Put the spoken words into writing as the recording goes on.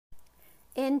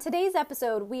In today's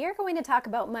episode, we are going to talk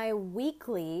about my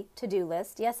weekly to-do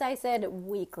list. Yes, I said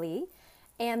weekly,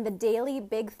 and the daily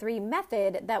big three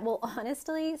method that will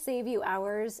honestly save you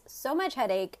hours, so much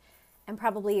headache, and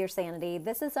probably your sanity.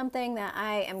 This is something that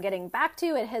I am getting back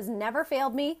to. It has never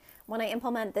failed me when I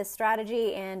implement this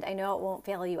strategy, and I know it won't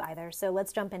fail you either. So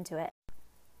let's jump into it.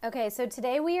 Okay, so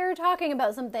today we are talking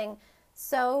about something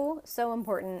so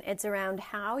important. It's around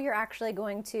how you're actually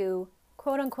going to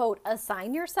quote unquote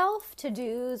assign yourself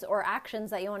to-dos or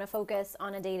actions that you want to focus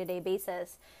on a day-to-day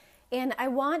basis. And I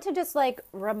want to just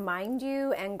remind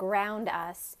you and ground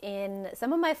us in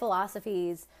some of my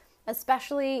philosophies,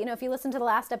 especially, if you listen to the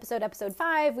last episode, episode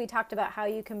 5, we talked about how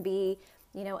you can be,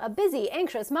 a busy,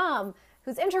 anxious mom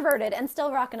who's introverted and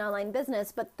still rock an online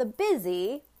business. But the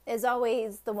busy is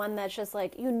always the one that's just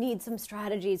you need some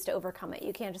strategies to overcome it.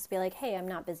 You can't just be like, hey, I'm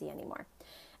not busy anymore.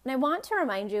 And I want to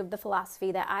remind you of the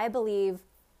philosophy that I believe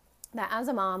that as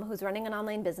a mom who's running an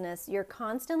online business, you're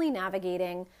constantly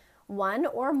navigating one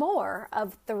or more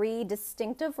of 3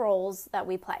 distinctive roles that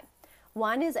we play.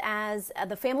 One is as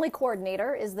the family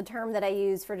coordinator is the term that I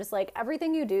use for just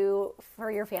everything you do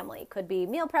for your family. Could be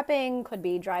meal prepping, could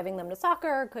be driving them to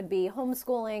soccer, could be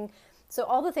homeschooling. So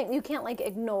all the things you can't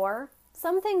ignore.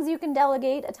 Some things you can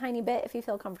delegate a tiny bit if you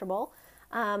feel comfortable.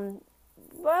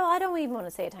 Well, I don't even want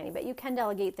to say a tiny bit. You can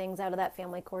delegate things out of that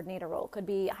family coordinator role. Could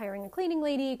be hiring a cleaning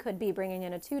lady, could be bringing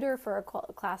in a tutor for a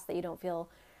class that you don't feel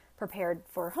prepared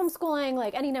for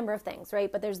homeschooling, any number of things,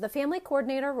 right? But there's the family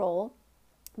coordinator role,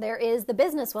 there is the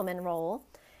businesswoman role,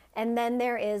 and then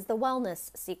there is the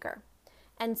wellness seeker.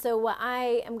 And so what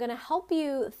I am going to help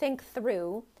you think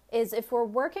through is if we're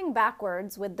working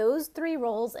backwards with those 3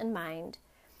 roles in mind,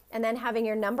 and then having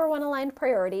your number 1 aligned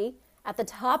priority at the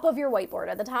top of your whiteboard,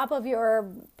 at the top of your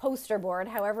poster board,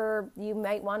 however you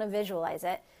might want to visualize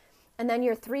it, and then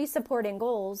your 3 supporting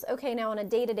goals. Okay, now on a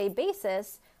day-to-day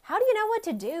basis, how do you know what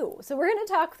to do? So we're going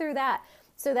to talk through that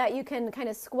so that you can kind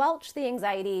of squelch the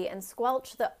anxiety and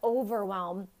squelch the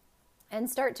overwhelm and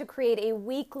start to create a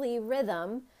weekly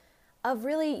rhythm of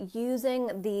really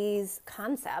using these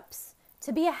concepts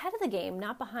to be ahead of the game,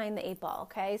 not behind the 8 ball,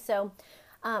 okay? So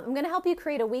I'm going to help you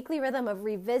create a weekly rhythm of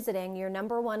revisiting your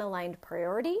number 1 aligned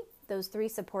priority, those 3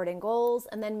 supporting goals,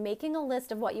 and then making a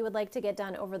list of what you would like to get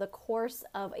done over the course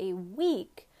of a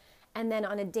week. And then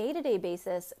on a day-to-day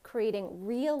basis, creating a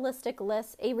realistic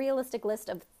list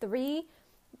of 3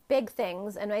 big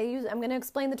things. And I'm going to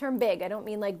explain the term big. I don't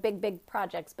mean big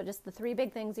projects, but just the 3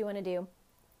 big things you want to do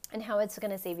and how it's going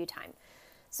to save you time.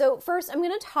 So first, I'm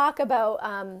going to talk about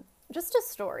just a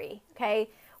story,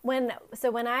 okay? When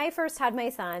I first had my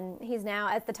son, he's now,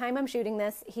 at the time I'm shooting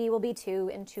this, he will be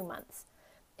 2 in 2 months.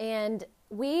 And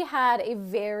we had a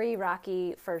very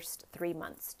rocky first 3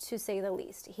 months, to say the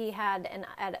least. He had,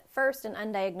 at first, an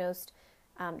undiagnosed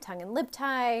tongue and lip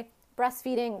tie.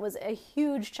 Breastfeeding was a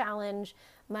huge challenge.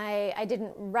 I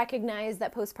didn't recognize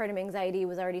that postpartum anxiety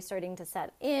was already starting to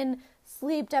set in.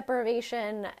 Sleep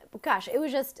deprivation. Gosh,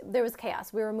 there was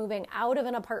chaos. We were moving out of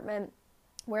an apartment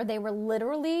where they were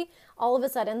literally all of a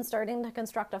sudden starting to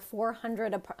construct a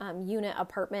 400 unit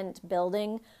apartment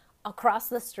building across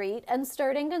the street and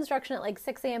starting construction at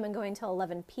 6 a.m. and going till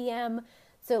 11 p.m.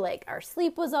 So our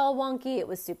sleep was all wonky. It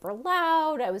was super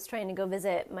loud. I was trying to go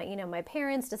visit my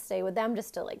parents to stay with them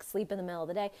just to sleep in the middle of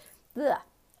the day. Ugh.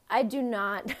 I do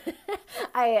not,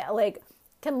 I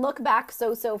can look back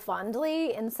so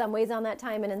fondly in some ways on that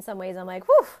time. And in some ways I'm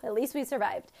whew, at least we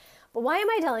survived. But why am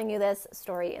I telling you this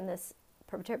story in this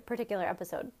particular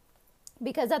episode?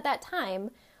 Because at that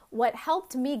time, what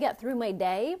helped me get through my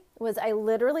day was I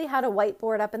literally had a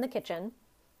whiteboard up in the kitchen,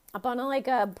 up on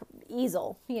a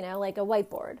easel, a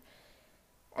whiteboard.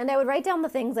 And I would write down the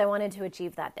things I wanted to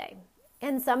achieve that day.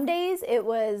 And some days it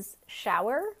was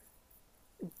shower,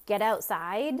 get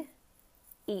outside,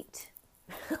 eat.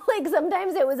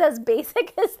 Sometimes it was as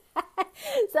basic as that.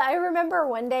 So I remember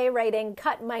one day writing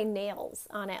cut my nails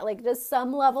on it, just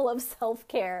some level of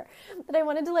self-care that I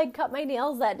wanted to cut my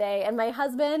nails that day. And my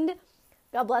husband,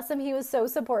 God bless him, he was so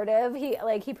supportive. He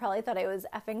probably thought I was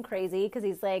effing crazy because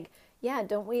he's yeah,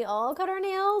 don't we all cut our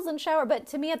nails and shower? But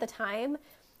to me at the time,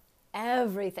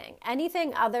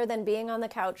 anything other than being on the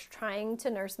couch trying to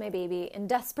nurse my baby in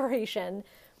desperation,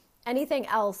 anything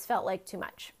else felt like too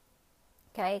much.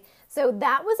 Okay, so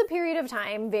that was a period of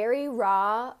time, very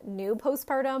raw, new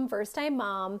postpartum, first-time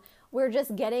mom. We're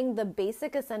just getting the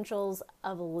basic essentials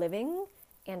of living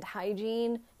and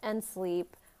hygiene and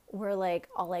sleep were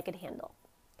all I could handle,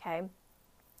 okay?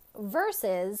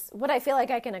 Versus what I feel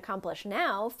like I can accomplish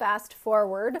now, fast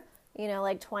forward,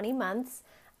 20 months,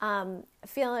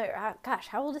 feeling, gosh,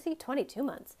 how old is he? 22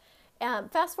 months.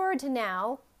 Fast forward to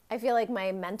now, I feel like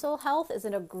my mental health is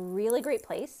in a really great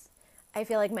place. I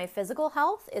feel like my physical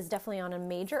health is definitely on a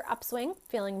major upswing,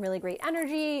 feeling really great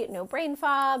energy, no brain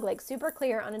fog, like super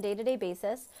clear on a day-to-day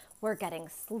basis. We're getting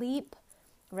sleep,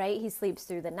 right? He sleeps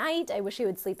through the night. I wish he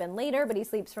would sleep in later, but he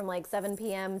sleeps from like 7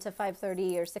 p.m. to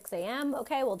 5:30 or 6 a.m.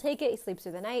 Okay, we'll take it. He sleeps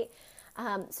through the night.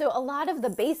 So a lot of the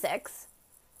basics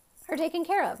are taken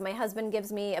care of. My husband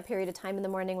gives me a period of time in the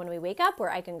morning when we wake up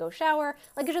where I can go shower.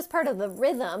 Like, it's just part of the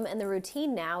rhythm and the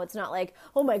routine now. It's not like,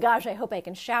 oh my gosh, I hope I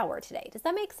can shower today. Does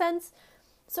that make sense?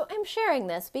 So I'm sharing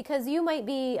this because you might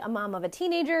be a mom of a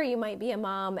teenager, you might be a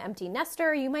mom empty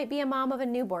nester, you might be a mom of a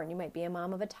newborn, you might be a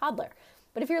mom of a toddler.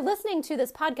 But if you're listening to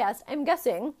this podcast, I'm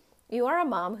guessing you are a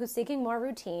mom who's seeking more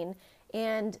routine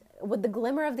and with the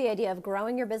glimmer of the idea of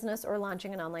growing your business or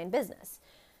launching an online business.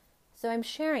 So I'm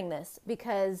sharing this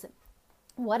because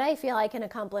what I feel I can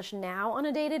accomplish now on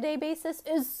a day-to-day basis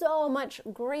is so much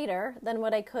greater than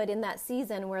what I could in that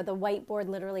season where the whiteboard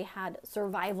literally had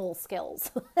survival skills.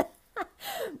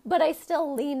 But I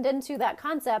still leaned into that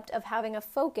concept of having a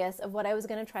focus of what I was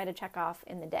going to try to check off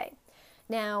in the day.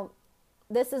 Now,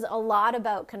 this is a lot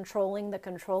about controlling the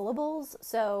controllables.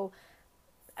 So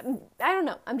I don't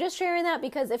know. I'm just sharing that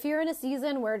because if you're in a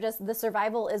season where just the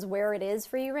survival is where it is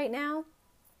for you right now,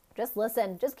 just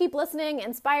listen. Just keep listening.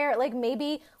 Inspire. Like,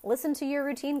 maybe listen to your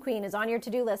routine queen is on your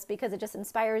to-do list because it just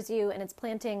inspires you and it's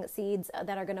planting seeds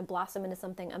that are going to blossom into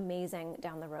something amazing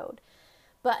down the road.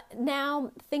 But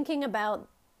now thinking about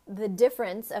the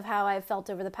difference of how I've felt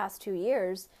over the past 2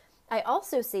 years, I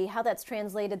also see how that's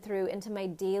translated through into my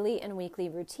daily and weekly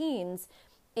routines.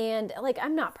 And like,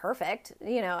 I'm not perfect.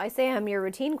 You know, I say I'm your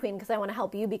routine queen because I want to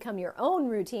help you become your own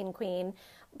routine queen,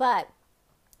 but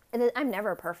I'm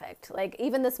never perfect. Like,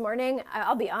 even this morning,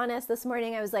 I'll be honest, this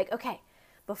morning I was like, okay,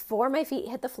 before my feet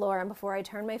hit the floor and before I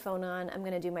turn my phone on, I'm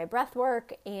going to do my breath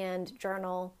work and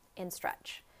journal and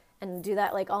stretch and do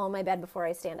that like all in my bed before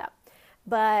I stand up.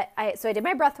 But I did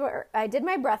my breath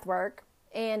work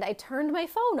and I turned my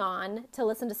phone on to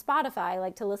listen to Spotify,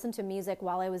 like to listen to music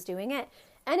while I was doing it,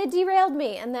 and it derailed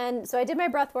me. And then, so I did my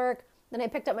breath work. Then I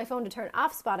picked up my phone to turn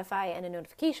off Spotify and a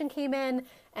notification came in.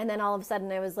 And then all of a sudden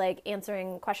I was like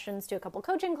answering questions to a couple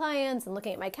coaching clients and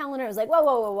looking at my calendar. I was like,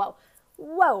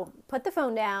 whoa, put the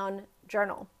phone down,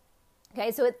 journal. Okay,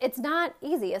 so it's not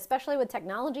easy, especially with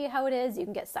technology, how it is. You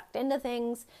can get sucked into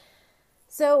things.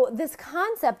 So this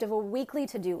concept of a weekly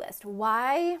to-do list,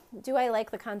 why do I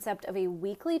like the concept of a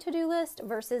weekly to-do list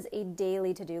versus a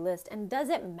daily to-do list? And does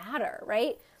it matter,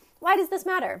 right? Why does this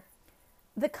matter?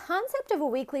 The concept of a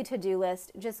weekly to-do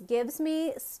list just gives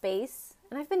me space,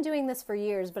 and I've been doing this for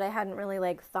years, but I hadn't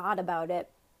really thought about it.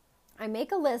 I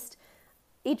make a list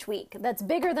each week that's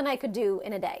bigger than I could do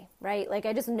in a day, right? Like,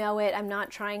 I just know it. I'm not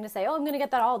trying to say, oh, I'm going to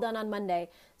get that all done on Monday.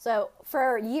 So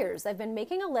for years, I've been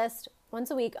making a list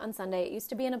once a week on Sunday. It used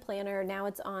to be in a planner. Now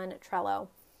it's on Trello.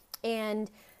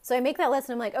 And so I make that list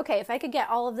and I'm like, okay, if I could get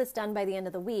all of this done by the end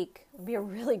of the week, it would be a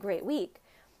really great week.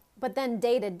 But then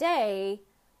day to day,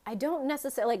 I don't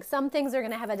necessarily, some things are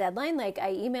going to have a deadline. Like,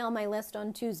 I email my list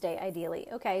on Tuesday, ideally.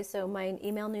 Okay, so my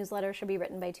email newsletter should be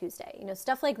written by Tuesday. You know,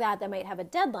 stuff like that might have a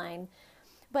deadline.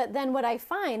 But then what I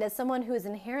find as someone who is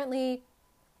inherently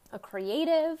a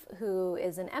creative, who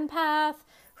is an empath,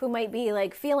 who might be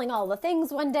feeling all the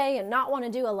things one day and not want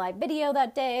to do a live video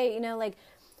that day,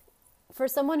 for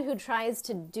someone who tries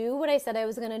to do what I said I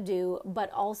was going to do,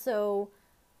 but also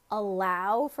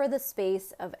allow for the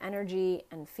space of energy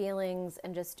and feelings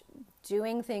and just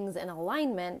doing things in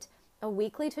alignment, a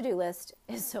weekly to-do list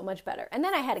is so much better. And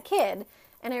then I had a kid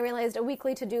and I realized a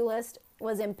weekly to-do list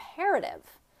was imperative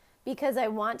because I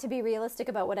want to be realistic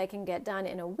about what I can get done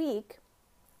in a week.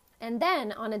 And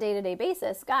then on a day-to-day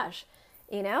basis, gosh,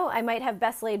 I might have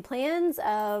best laid plans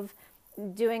of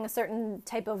doing a certain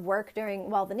type of work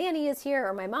while the nanny is here,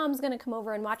 or my mom's going to come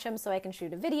over and watch him so I can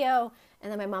shoot a video, and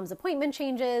then my mom's appointment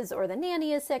changes, or the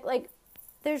nanny is sick.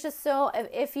 There's just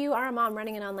if you are a mom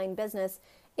running an online business,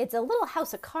 it's a little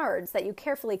house of cards that you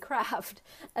carefully craft,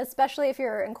 especially if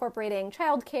you're incorporating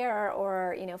childcare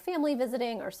or, family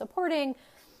visiting or supporting,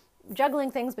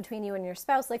 juggling things between you and your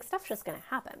spouse. Stuff's just going to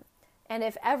happen. And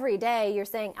if every day you're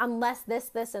saying, unless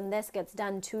this, and this gets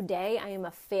done today, I am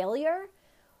a failure,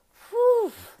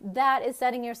 that is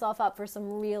setting yourself up for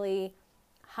some really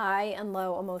high and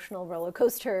low emotional roller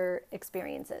coaster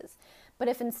experiences. But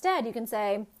if instead you can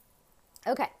say,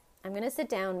 okay, I'm going to sit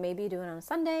down, maybe do it on a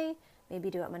Sunday, maybe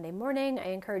do it Monday morning. I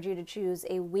encourage you to choose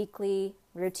a weekly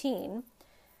routine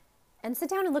and sit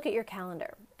down and look at your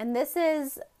calendar. And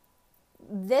this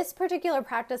particular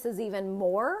practice is even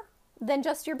more than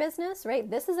just your business, right?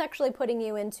 This is actually putting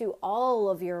you into all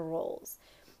of your roles.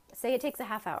 say it takes a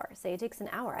half hour, say it takes an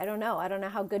hour. I don't know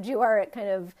how good you are at kind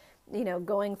of,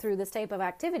 going through this type of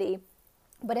activity.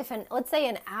 But if let's say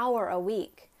an hour a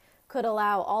week could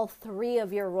allow all three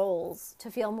of your roles to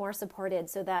feel more supported,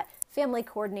 so that family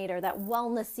coordinator, that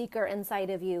wellness seeker inside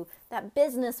of you, that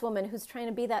businesswoman who's trying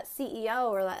to be that CEO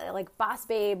or that like boss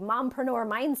babe, mompreneur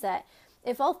mindset,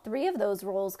 if all three of those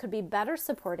roles could be better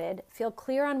supported, feel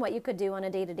clear on what you could do on a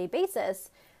day-to-day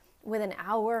basis with an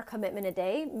hour commitment a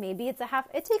day, maybe it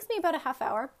takes me about a half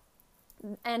hour.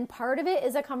 And part of it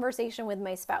is a conversation with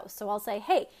my spouse. So I'll say,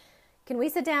 hey, can we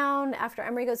sit down after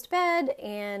Emery goes to bed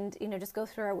and, just go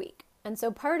through our week? And so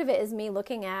part of it is me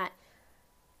looking at,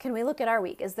 can we look at our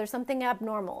week? Is there something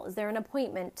abnormal? Is there an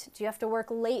appointment? Do you have to work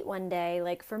late one day?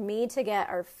 Like for me to get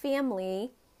our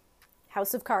family,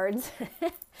 house of cards,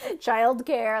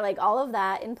 childcare, like all of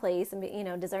that in place.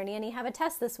 And, does our nanny have a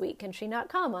test this week? Can she not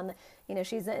come on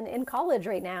she's in college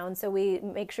right now. And so we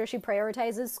make sure she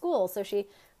prioritizes school. So she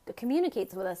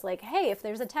communicates with us like, hey, if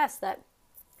there's a test that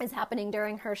is happening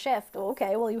during her shift,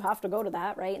 okay, well, you have to go to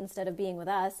that, right? Instead of being with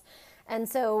us. And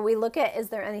so we look at, is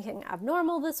there anything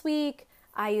abnormal this week?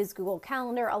 I use Google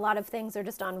Calendar. A lot of things are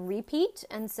just on repeat.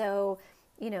 And so,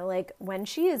 like when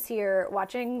she is here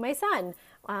watching my son,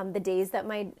 the days that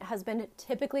my husband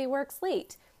typically works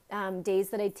late, days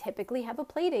that I typically have a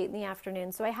play date in the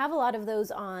afternoon. So I have a lot of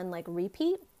those on like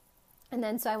repeat. And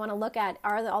then so I want to look at,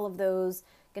 are all of those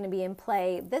going to be in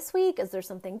play this week? Is there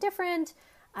something different?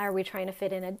 Are we trying to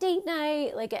fit in a date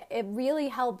night? Like it really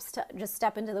helps to just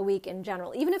step into the week in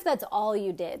general, even if that's all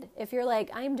you did. If you're like,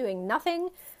 I'm doing nothing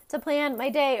to plan my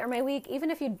day or my week,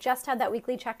 even if you just had that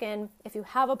weekly check-in, if you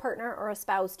have a partner or a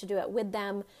spouse to do it with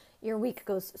them, your week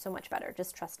goes so much better.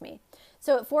 Just trust me.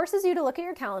 So it forces you to look at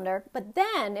your calendar. But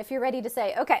then if you're ready to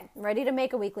say, okay, I'm ready to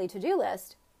make a weekly to-do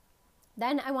list,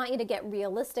 then I want you to get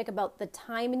realistic about the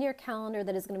time in your calendar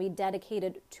that is going to be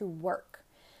dedicated to work,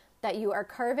 that you are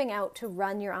carving out to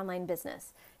run your online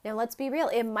business. Now, let's be real.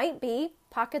 It might be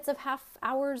pockets of half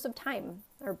hours of time,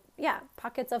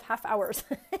 pockets of half hours.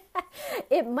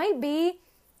 It might be,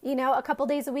 a couple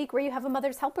days a week where you have a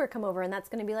mother's helper come over and that's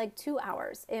going to be like 2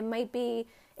 hours. It might be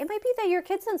that your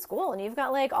kid's in school and you've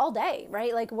got like all day,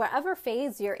 right? Like whatever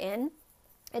phase you're in,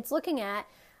 it's looking at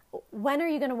when are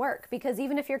you going to work? Because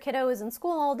even if your kiddo is in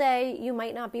school all day, you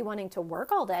might not be wanting to work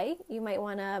all day. You might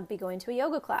want to be going to a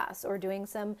yoga class or doing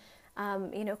some,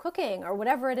 cooking or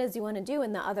whatever it is you want to do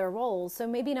in the other roles. So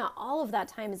maybe not all of that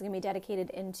time is going to be dedicated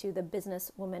into the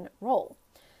businesswoman role.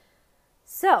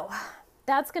 So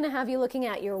that's going to have you looking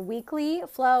at your weekly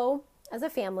flow as a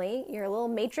family, your little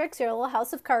matrix, your little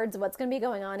house of cards, what's going to be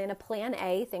going on in a plan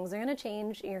A. Things are going to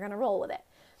change. You're going to roll with it.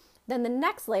 Then the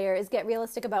next layer is get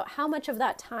realistic about how much of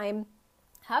that time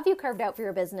have you carved out for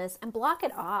your business and block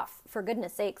it off, for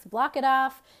goodness sakes. Block it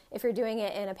off. If you're doing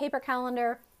it in a paper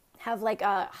calendar, have like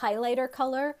a highlighter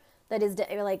color that is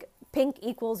like pink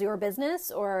equals your business,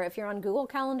 or if you're on Google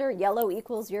Calendar, yellow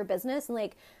equals your business, and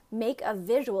like make a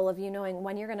visual of you knowing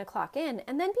when you're going to clock in,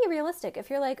 and then be realistic. If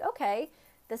you're like, okay,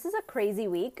 this is a crazy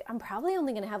week, I'm probably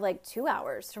only going to have like 2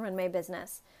 hours to run my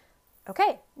business.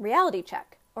 Okay, reality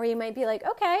check. Or you might be like,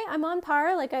 okay, I'm on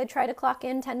par. Like I try to clock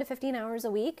in 10 to 15 hours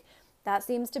a week. That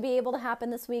seems to be able to happen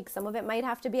this week. Some of it might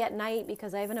have to be at night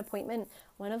because I have an appointment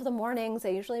one of the mornings. I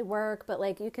usually work, but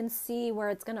like you can see where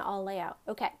it's going to all lay out.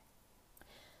 Okay.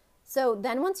 So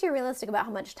then once you're realistic about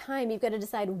how much time, you've got to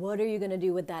decide what are you going to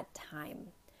do with that time.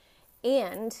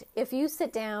 And if you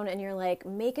sit down and you're like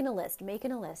making a list,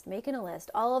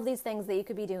 all of these things that you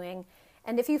could be doing.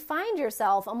 And if you find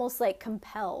yourself almost like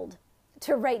compelled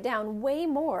to write down way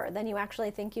more than you actually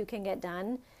think you can get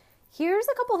done, here's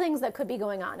a couple things that could be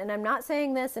going on. And I'm not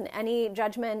saying this in any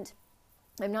judgment.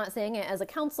 I'm not saying it as a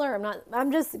counselor.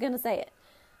 I'm just going to say it.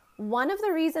 One of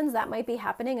the reasons that might be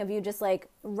happening of you just like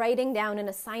writing down and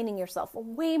assigning yourself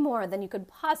way more than you could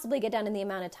possibly get done in the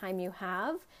amount of time you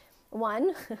have.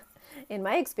 One, in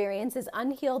my experience, is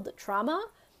unhealed trauma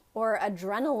or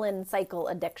adrenaline cycle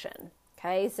addiction.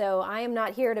 Okay, so I am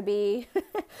not here to be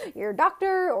your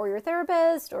doctor or your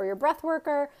therapist or your breath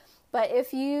worker, but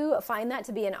if you find that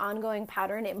to be an ongoing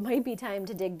pattern, it might be time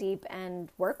to dig deep and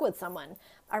work with someone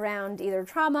around either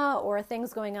trauma or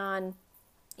things going on,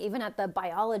 even at the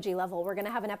biology level. We're going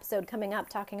to have an episode coming up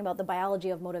talking about the biology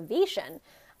of motivation,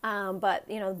 but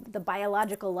the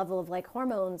biological level of like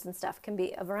hormones and stuff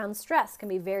around stress can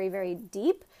be very, very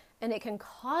deep, and it can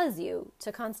cause you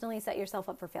to constantly set yourself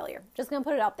up for failure. Just going to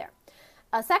put it out there.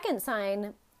 A second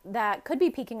sign that could be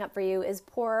peeking up for you is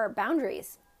poor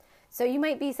boundaries. So you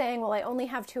might be saying, well, I only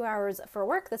have 2 hours for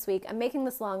work this week. I'm making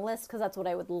this long list because that's what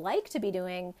I would like to be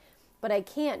doing, but I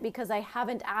can't because I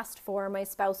haven't asked for my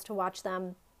spouse to watch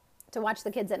them to watch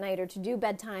the kids at night or to do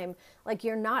bedtime, like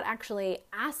you're not actually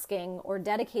asking or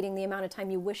dedicating the amount of time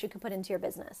you wish you could put into your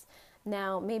business.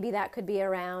 Now, maybe that could be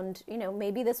around,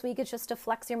 maybe this week it's just to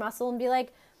flex your muscle and be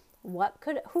like,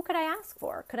 who could I ask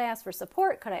for? Could I ask for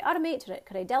support? Could I automate?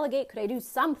 Could I delegate? Could I do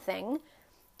something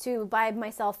to buy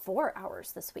myself 4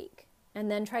 hours this week? And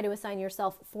then try to assign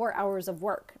yourself 4 hours of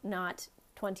work, not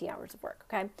 20 hours of work,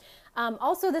 okay?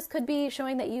 Also, this could be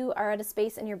showing that you are at a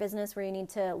space in your business where you need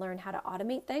to learn how to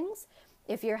automate things.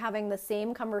 If you're having the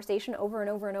same conversation over and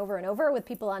over and over and over with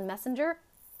people on Messenger,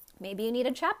 maybe you need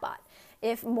a chatbot.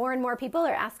 If more and more people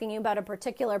are asking you about a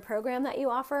particular program that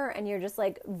you offer and you're just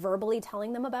like verbally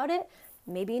telling them about it,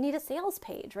 maybe you need a sales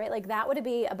page, right? Like that would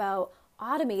be about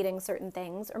automating certain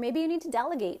things, or maybe you need to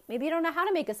delegate. Maybe you don't know how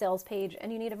to make a sales page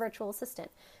and you need a virtual assistant.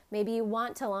 Maybe you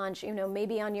want to launch,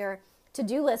 maybe on your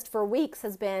to-do list for weeks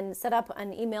has been set up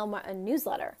an a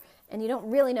newsletter, and you don't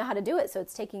really know how to do it, so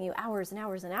it's taking you hours and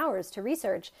hours and hours to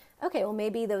research. Okay, well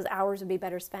maybe those hours would be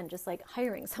better spent just like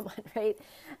hiring someone, right?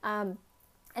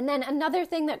 And then another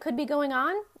thing that could be going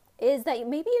on is that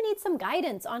maybe you need some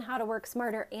guidance on how to work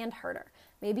smarter and harder.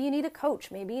 Maybe you need a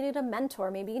coach, maybe you need a mentor,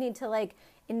 maybe you need to like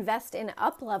invest in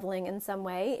up-leveling in some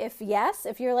way. If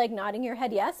you're like nodding your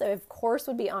head yes, I of course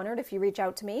would be honored if you reach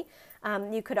out to me.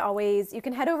 You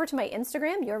can head over to my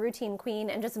Instagram, Your Routine Queen,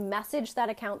 and just message that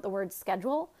account the word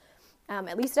schedule.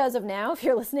 At least as of now, if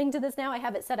you're listening to this now, I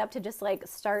have it set up to just like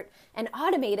start and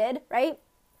automated, right?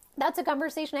 That's a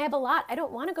conversation I have a lot. I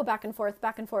don't want to go back and forth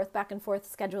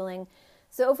scheduling.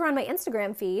 So over on my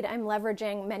Instagram feed, I'm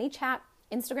leveraging ManyChat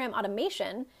Instagram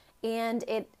automation. And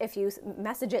if you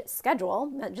message it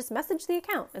schedule, just message the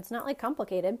account. It's not like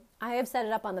complicated. I have set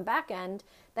it up on the back end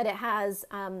that it has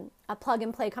a plug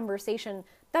and play conversation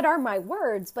that are my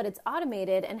words, but it's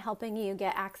automated and helping you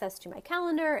get access to my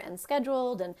calendar and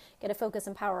scheduled and get a focus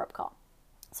and power up call.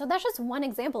 So that's just one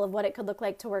example of what it could look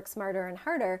like to work smarter and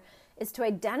harder, is to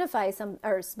identify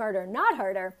smarter, not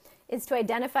harder, is to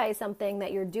identify something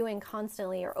that you're doing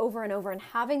constantly or over and over and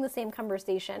having the same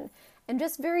conversation and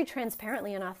just very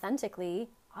transparently and authentically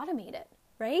automate it,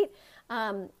 right?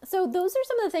 So those are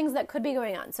some of the things that could be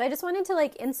going on. So I just wanted to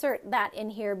like insert that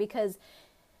in here, because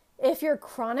if you're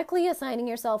chronically assigning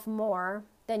yourself more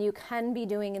than you can be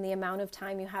doing in the amount of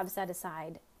time you have set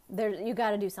aside, you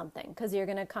got to do something, because you're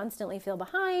going to constantly feel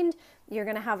behind. You're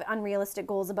going to have unrealistic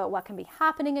goals about what can be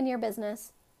happening in your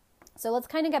business. So let's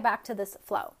kind of get back to this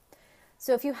flow.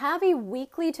 So if you have a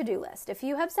weekly to-do list, if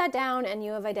you have sat down and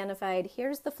you have identified,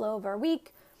 here's the flow of our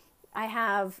week, I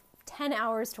have 10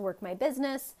 hours to work my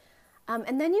business,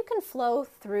 and then you can flow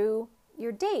through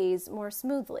your days more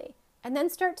smoothly, and then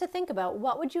start to think about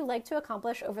what would you like to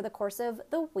accomplish over the course of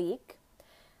the week.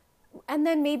 And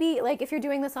then maybe, like if you're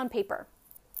doing this on paper,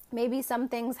 maybe some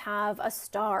things have a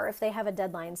star if they have a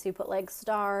deadline. So you put like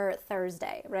star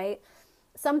Thursday, right?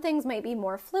 Some things might be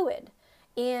more fluid.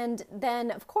 And then,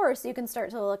 of course, you can start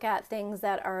to look at things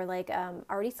that are like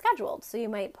already scheduled. So you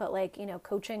might put like,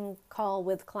 coaching call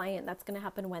with client. That's going to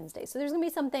happen Wednesday. So there's going to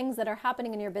be some things that are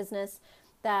happening in your business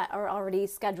that are already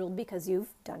scheduled because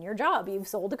you've done your job. You've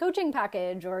sold a coaching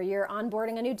package, or you're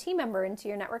onboarding a new team member into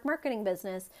your network marketing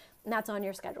business, and that's on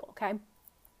your schedule, okay?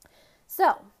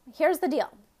 So here's the deal.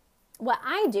 What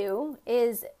I do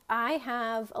is I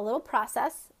have a little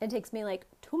process. It takes me like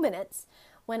 2 minutes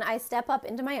when I step up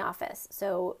into my office.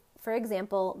 So for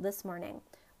example, this morning,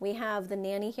 we have the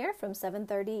nanny here from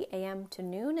 7:30 a.m. to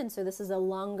noon. And so this is a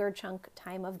longer chunk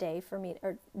time of day for me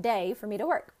to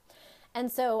work. And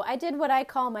so I did what I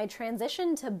call my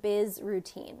transition to biz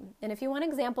routine. And if you want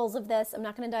examples of this, I'm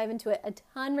not going to dive into it a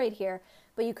ton right here,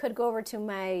 but you could go over to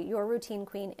my Your Routine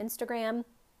Queen Instagram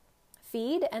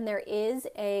feed, and there is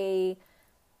a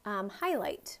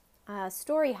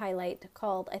story highlight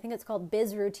called, I think it's called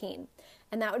Biz Routine.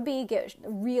 And that would be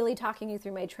really talking you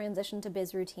through my transition to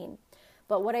biz routine.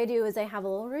 But what I do is I have a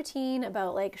little routine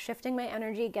about like shifting my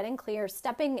energy, getting clear,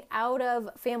 stepping out of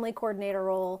family coordinator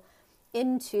role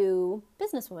into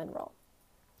businesswoman role.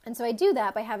 And so I do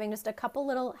that by having just a couple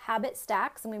little habit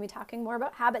stacks. I'm going to be talking more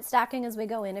about habit stacking as we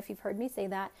go in, if you've heard me say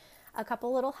that. A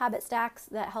couple little habit stacks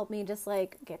that help me just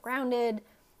like get grounded,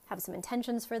 have some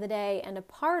intentions for the day. And a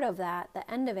part of that,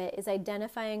 the end of it, is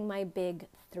identifying my big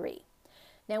three.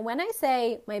 Now, when I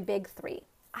say my big three,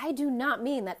 I do not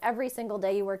mean that every single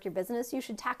day you work your business, you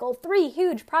should tackle 3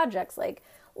 huge projects like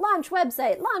launch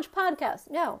website, launch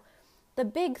podcast. No, the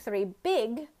big three,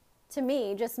 big to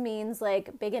me just means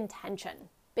like big intention,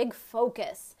 big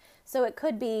focus. So it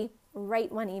could be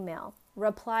write 1 email,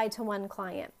 reply to 1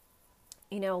 client,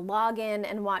 log in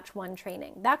and watch 1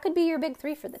 training. That could be your big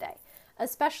 3 for the day,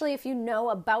 especially if you know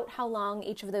about how long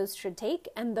each of those should take.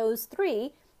 And those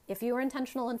 3, if you were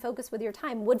intentional and focused with your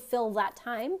time, would fill that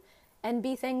time and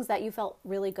be things that you felt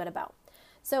really good about.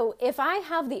 So if I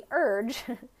have the urge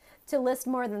to list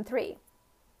more than 3,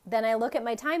 then I look at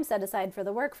my time set aside for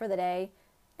the work for the day,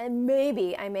 and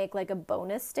maybe I make like a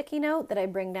bonus sticky note that I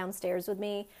bring downstairs with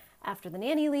me after the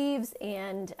nanny leaves,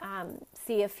 and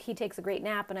see if he takes a great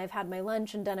nap and I've had my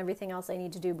lunch and done everything else I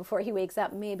need to do before he wakes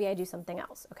up. Maybe I do something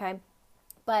else, okay?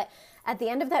 But at the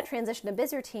end of that transition to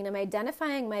biz routine, I'm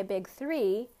identifying my big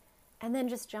 3 and then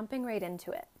just jumping right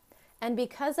into it. And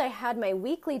because I had my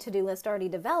weekly to-do list already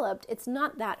developed, it's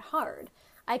not that hard.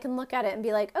 I can look at it and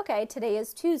be like, okay, today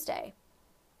is Tuesday.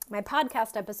 My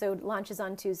podcast episode launches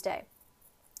on Tuesday.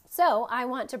 So I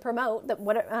want to promote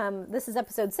that. This is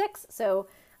episode 6. So,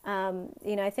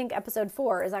 I think episode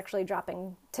 4 is actually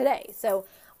dropping today. So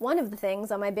one of the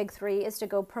things on my big 3 is to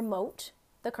go promote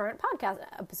the current podcast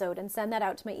episode and send that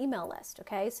out to my email list.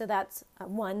 Okay. So that's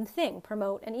one thing,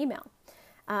 promote an email.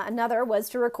 Another was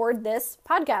to record this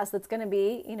podcast that's going to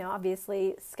be,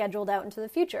 obviously scheduled out into the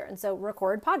future. And so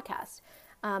record podcast.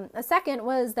 A second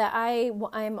was that I'm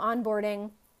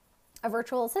onboarding a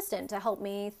virtual assistant to help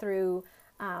me through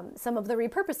some of the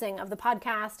repurposing of the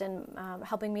podcast and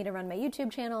helping me to run my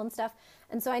YouTube channel and stuff.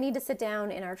 And so I need to sit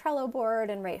down in our Trello board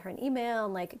and write her an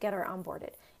email and get her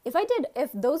onboarded.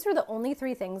 If those were the only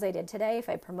 3 things I did today, if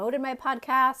I promoted my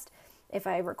podcast, if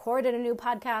I recorded a new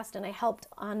podcast and I helped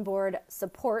onboard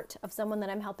support of someone that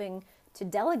I'm helping to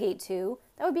delegate to,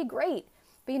 that would be great.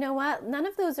 But you know what? None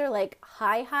of those are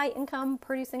high income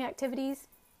producing activities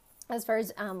as far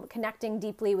as connecting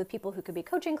deeply with people who could be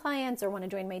coaching clients or want to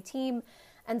join my team.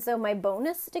 And so my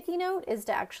bonus sticky note is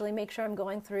to actually make sure I'm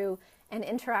going through and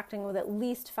interacting with at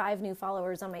least 5 new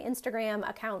followers on my Instagram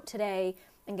account today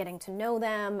and getting to know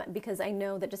them, because I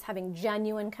know that just having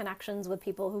genuine connections with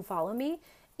people who follow me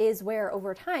is where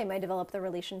over time I develop the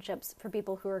relationships for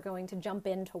people who are going to jump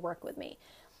in to work with me.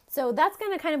 So that's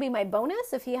going to kind of be my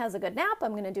bonus. If he has a good nap,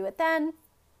 I'm going to do it then.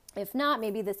 If not,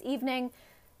 maybe this evening.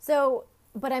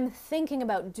 But I'm thinking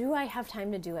about, do I have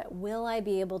time to do it? Will I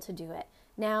be able to do it?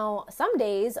 Now, some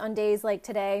days, on days like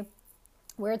today,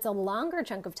 where it's a longer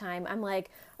chunk of time, I'm like,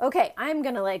 okay, I'm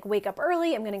going to wake up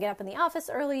early. I'm going to get up in the office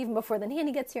early, even before the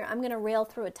nanny gets here. I'm going to rail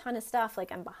through a ton of stuff.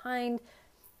 I'm behind.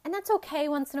 And that's okay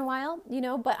once in a while,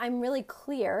 but I'm really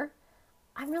clear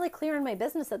in my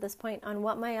business at this point on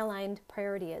what my aligned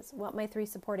priority is, what my 3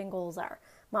 supporting goals are,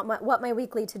 what my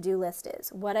weekly to-do list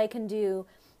is, what I can do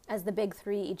as the big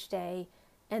 3 each day.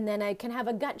 And then I can have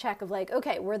a gut check of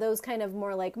okay, were those kind of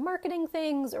more marketing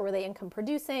things, or were they income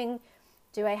producing?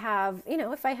 Do I have,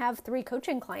 if I have 3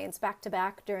 coaching clients back to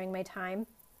back during my time,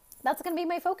 that's going to be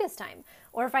my focus time.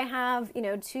 Or if I have,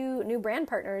 2 new brand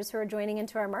partners who are joining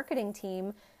into our marketing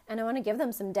team and I want to give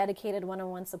them some dedicated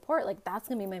one-on-one support, that's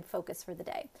going to be my focus for the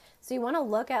day. So you want to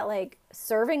look at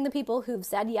serving the people who've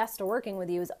said yes to working with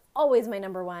you is always my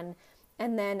number 1.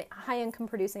 And then high income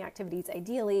producing activities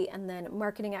ideally, and then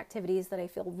marketing activities that I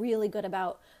feel really good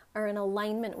about are in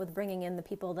alignment with bringing in the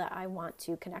people that I want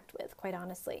to connect with, quite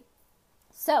honestly.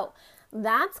 So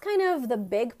that's kind of the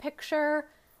big picture.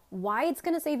 Why it's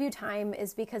going to save you time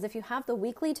is because if you have the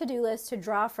weekly to-do list to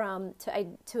draw from,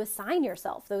 to assign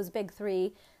yourself those big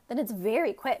 3, then it's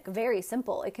very quick, very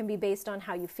simple. It can be based on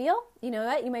how you feel. You know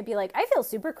what? You might be like, I feel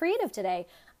super creative today.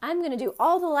 I'm going to do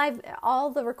all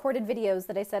the recorded videos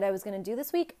that I said I was going to do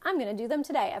this week. I'm going to do them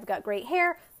today. I've got great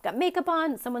hair, I've got makeup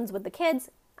on, someone's with the kids.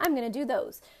 I'm going to do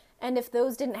those. And if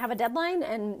those didn't have a deadline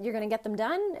and you're going to get them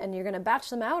done and you're going to batch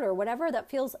them out or whatever, that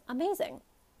feels amazing.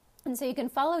 And so you can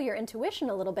follow your intuition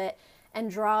a little bit and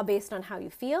draw based on how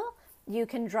you feel. You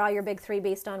can draw your big 3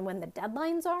 based on when the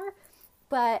deadlines are.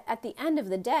 But at the end of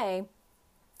the day,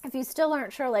 if you still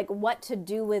aren't sure what to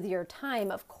do with your time,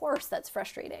 of course that's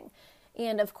frustrating.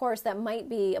 And of course that might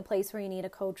be a place where you need a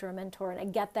coach or a mentor, and I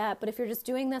get that. But if you're just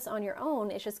doing this on your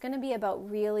own, it's just going to be about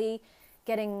really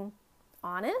getting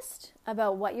honest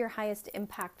about what your highest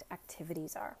impact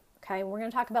activities are. Okay, we're going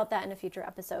to talk about that in a future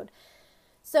episode.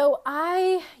 So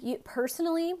I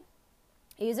personally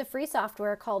use a free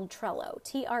software called Trello,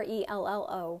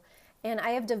 Trello. And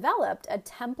I have developed a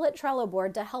template Trello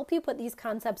board to help you put these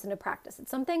concepts into practice.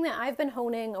 It's something that I've been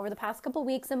honing over the past couple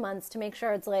weeks and months to make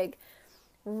sure it's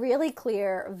really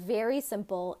clear, very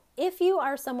simple. If you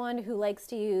are someone who likes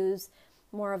to use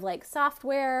more of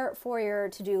software for your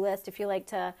to-do list, if you like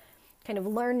to kind of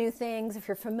learn new things, if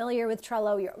you're familiar with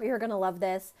Trello, you're going to love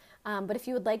this. But if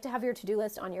you would like to have your to-do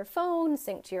list on your phone,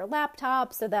 sync to your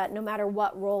laptop so that no matter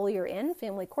what role you're in,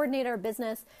 family coordinator,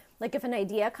 business, if an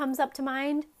idea comes up to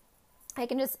mind,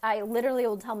 I literally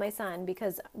will tell my son,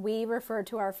 because we refer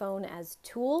to our phone as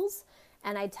tools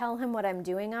and I tell him what I'm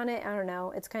doing on it. I don't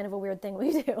know. It's kind of a weird thing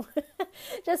we do.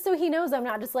 Just so he knows I'm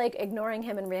not just like ignoring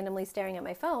him and randomly staring at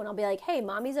my phone. I'll be like, hey,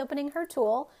 mommy's opening her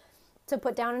tool to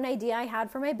put down an idea I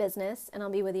had for my business, and I'll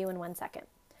be with you in 1 second.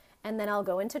 And then I'll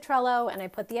go into Trello and I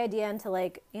put the idea into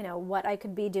like, what I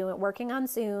could be working on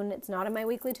soon. It's not on my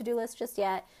weekly to-do list just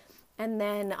yet. And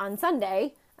then on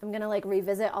Sunday, I'm going to like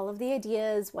revisit all of the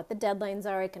ideas, what the deadlines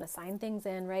are. I can assign things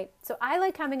in, right? So I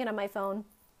like having it on my phone.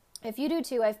 If you do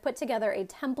too, I've put together a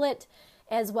template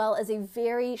as well as a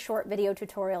very short video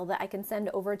tutorial that I can send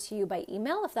over to you by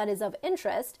email if that is of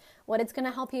interest. What it's going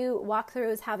to help you walk through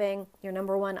is having your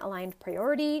number 1 aligned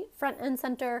priority front and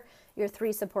center, your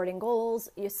 3 supporting goals,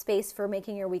 your space for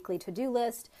making your weekly to-do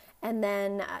list, and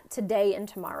then today and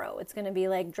tomorrow. It's going to be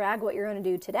like drag what you're going to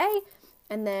do today,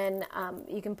 and then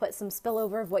you can put some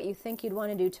spillover of what you think you'd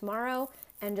want to do tomorrow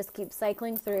and just keep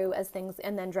cycling through as things,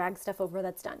 and then drag stuff over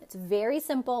that's done. It's very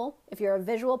simple. If you're a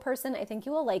visual person, I think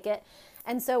you will like it.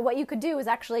 And so what you could do is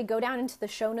actually go down into the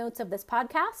show notes of this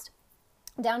podcast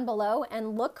down below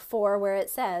and look for where it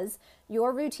says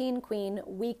Your Routine Queen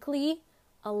Weekly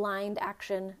Aligned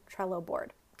Action Trello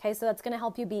Board. Okay, so that's going to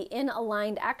help you be in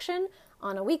aligned action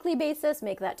on a weekly basis,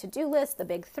 make that to-do list, the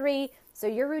big 3. So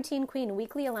Your Routine Queen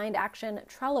Weekly Aligned Action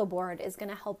Trello Board is going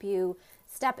to help you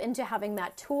step into having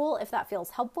that tool if that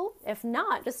feels helpful. If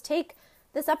not, just take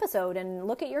this episode and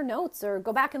look at your notes or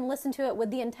go back and listen to it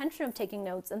with the intention of taking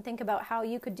notes and think about how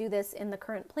you could do this in the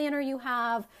current planner you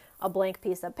have, a blank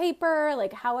piece of paper,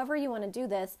 like however you want to do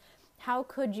this. How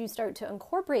could you start to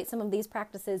incorporate some of these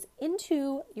practices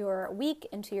into your week,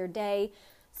 into your day,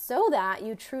 so that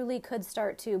you truly could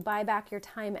start to buy back your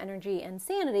time, energy, and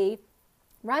sanity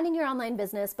running your online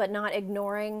business, but not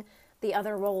ignoring the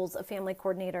other roles of family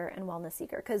coordinator and wellness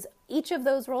seeker, because each of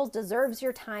those roles deserves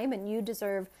your time and you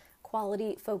deserve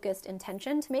quality, focused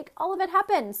intention to make all of it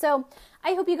happen. So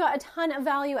I hope you got a ton of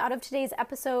value out of today's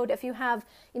episode. If you have,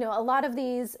 a lot of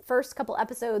these first couple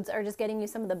episodes are just getting you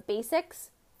some of the basics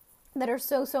that are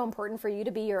so, so important for you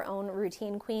to be your own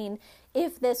routine queen.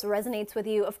 If this resonates with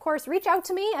you, of course, reach out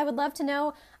to me. I would love to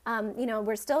know.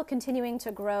 We're still continuing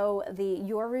to grow the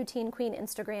Your Routine Queen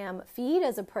Instagram feed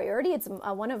as a priority. It's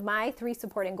one of my 3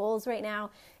 supporting goals right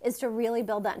now is to really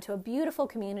build that into a beautiful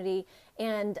community.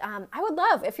 And I would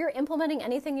love, if you're implementing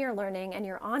anything you're learning and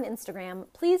you're on Instagram,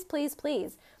 please, please,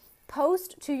 please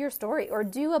post to your story or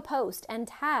do a post and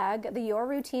tag the Your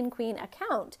Routine Queen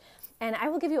account. And I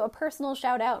will give you a personal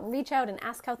shout out and reach out and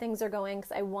ask how things are going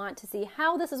because I want to see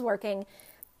how this is working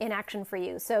in action for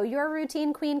you. So Your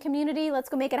Routine Queen community, let's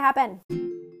go make it happen.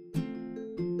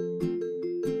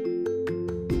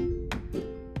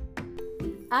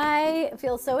 I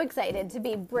feel so excited to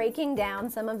be breaking down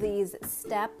some of these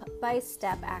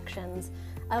step-by-step actions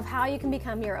of how you can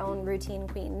become your own routine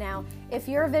queen. Now, if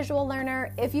you're a visual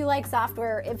learner, if you like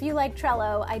software, if you like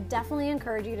Trello, I definitely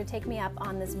encourage you to take me up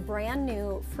on this brand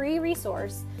new free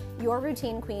resource, Your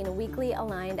Routine Queen Weekly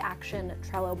Aligned Action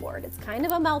Trello Board. It's kind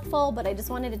of a mouthful, but I just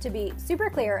wanted it to be super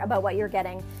clear about what you're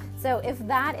getting. So if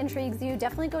that intrigues you,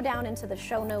 definitely go down into the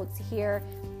show notes here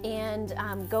and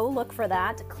go look for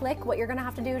that. Click. What you're going to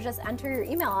have to do is just enter your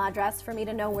email address for me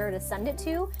to know where to send it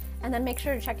to, and then make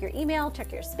sure to check your email,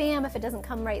 check your spam if it doesn't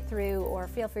come right through, or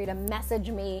feel free to message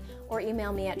me or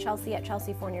email me at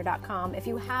chelsea@chelseafournier.com. If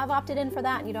you have opted in for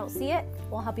that and you don't see it,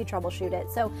 we'll help you troubleshoot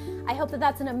it. So I hope that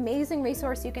that's an amazing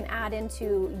resource you can add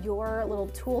into your little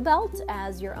tool belt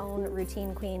as your own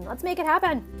routine queen. Let's make it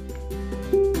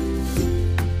happen.